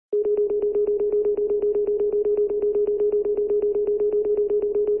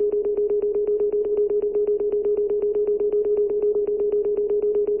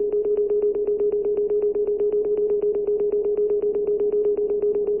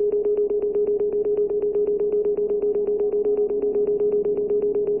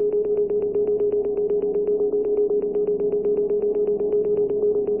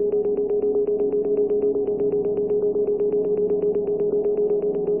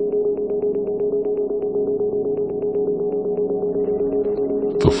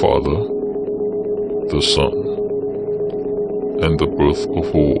Father, the Son, and the birth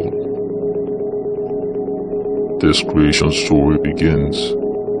of all. This creation story begins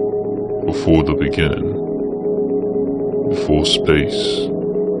before the beginning, before space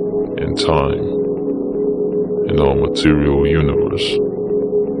and time in our material universe.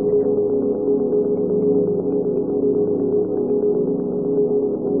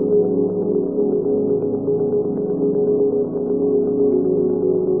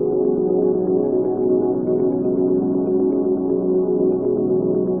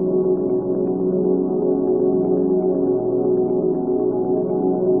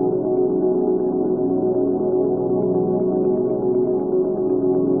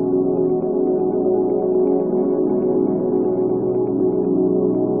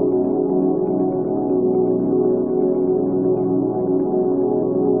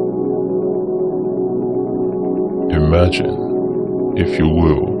 Imagine, if you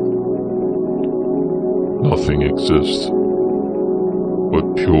will, nothing exists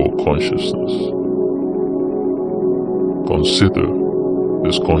but pure consciousness. Consider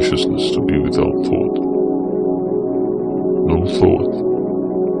this consciousness to be without thought. No thought,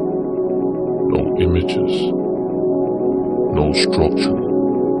 no images, no structure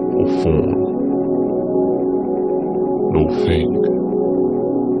or form, no thing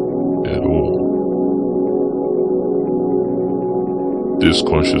at all. This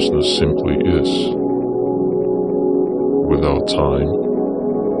consciousness simply is, without time,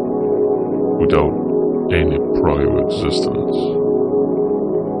 without any prior existence,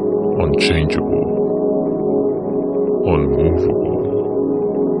 unchangeable, unmovable,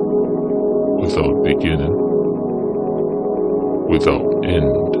 without beginning, without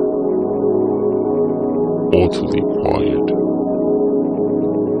end, utterly quiet,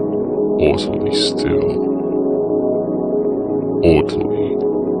 utterly still, utterly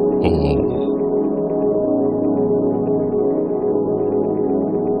alone.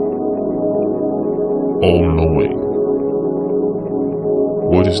 All-knowing.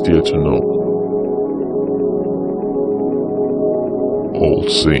 What is there to know?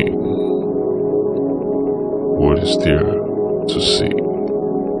 All-seeing. What is there to see?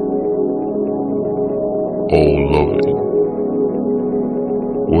 All-loving.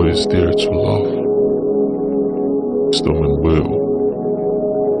 What is there to love? Wisdom and will.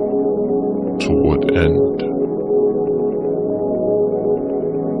 To what end?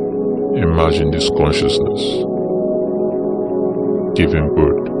 Imagine this consciousness giving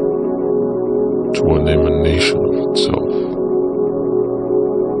birth to an emanation of itself.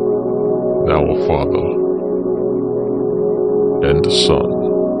 Now a Father and the Son.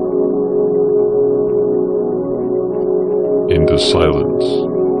 In the silence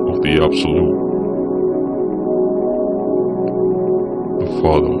of the Absolute, the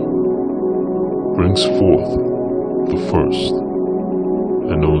Father brings forth the first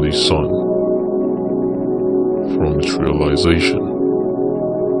and only Son from its realization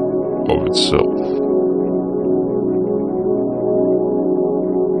of itself.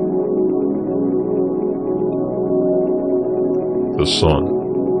 The Son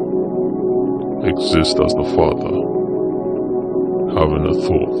exists as the Father, having a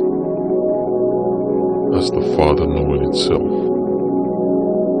thought, as the Father knowing itself,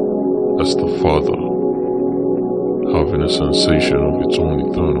 as the Father having a sensation of its own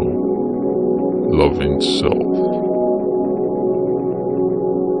eternal, loving self.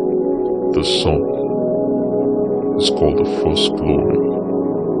 The Son is called the first glory.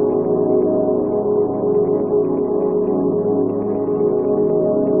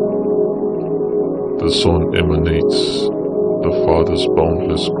 The Son emanates the Father's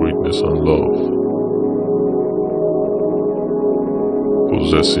boundless greatness and love,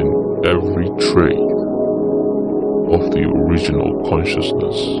 possessing every trait of the original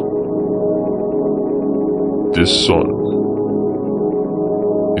consciousness. This Son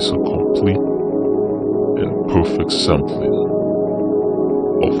is a complete and perfect sampling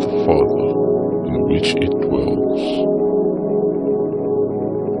of the Father in which it dwells.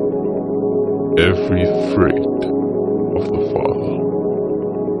 Every trait of the Father,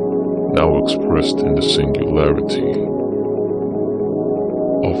 now expressed in the singularity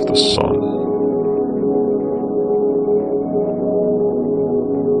of the Son.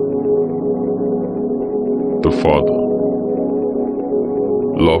 The Father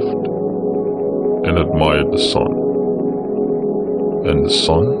loved and admired the Son, and the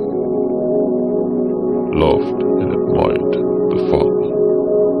Son loved and admired the Father.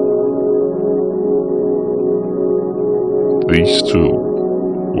 These two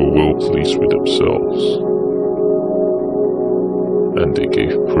were well pleased with themselves and they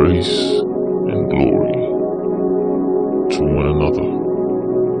gave praise and glory to one another.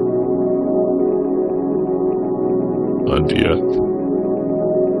 And yet,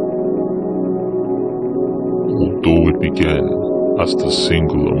 although it began as the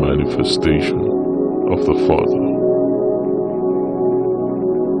singular manifestation of the Father,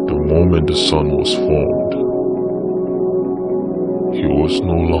 the moment the Son was formed, he was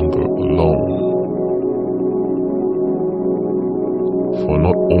no longer alone. For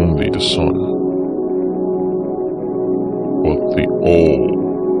not only the Son, but the All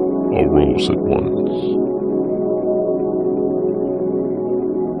arose at once.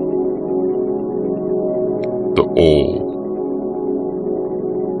 The All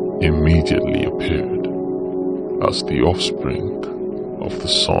immediately appeared as the offspring of the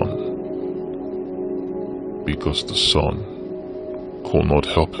Son, because the Son could not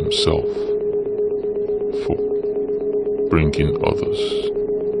help himself for bringing others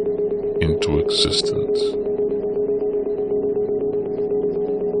into existence.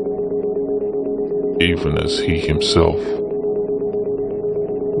 Even as he himself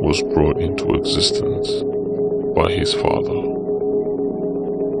was brought into existence by his Father.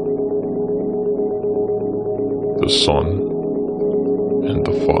 The Son and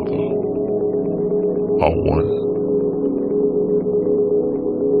the Father are one,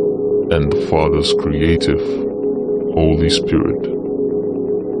 and the Father's creative Holy Spirit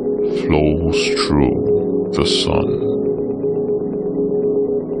flows through the Son.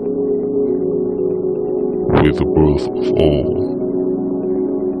 With the birth of all,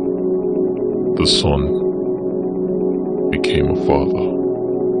 the Son became a Father.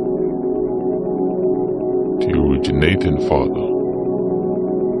 The originating Father,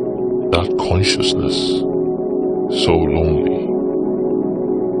 that consciousness, so lonely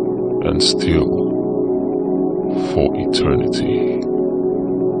and still for eternity,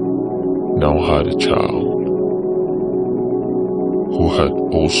 now had a child who had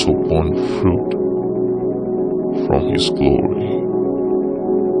also borne fruit from his glory.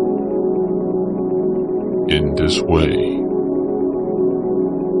 In this way,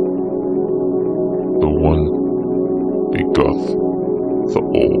 the one begot the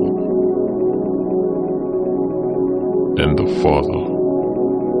all, and the Father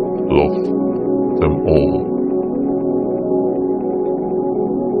loved them all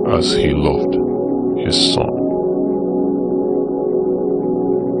as he loved his Son.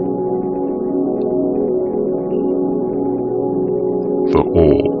 The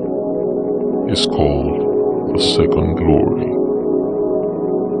all is called the second glory,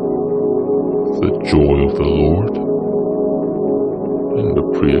 the joy of the Lord and the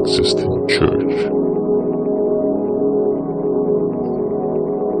pre-existing church.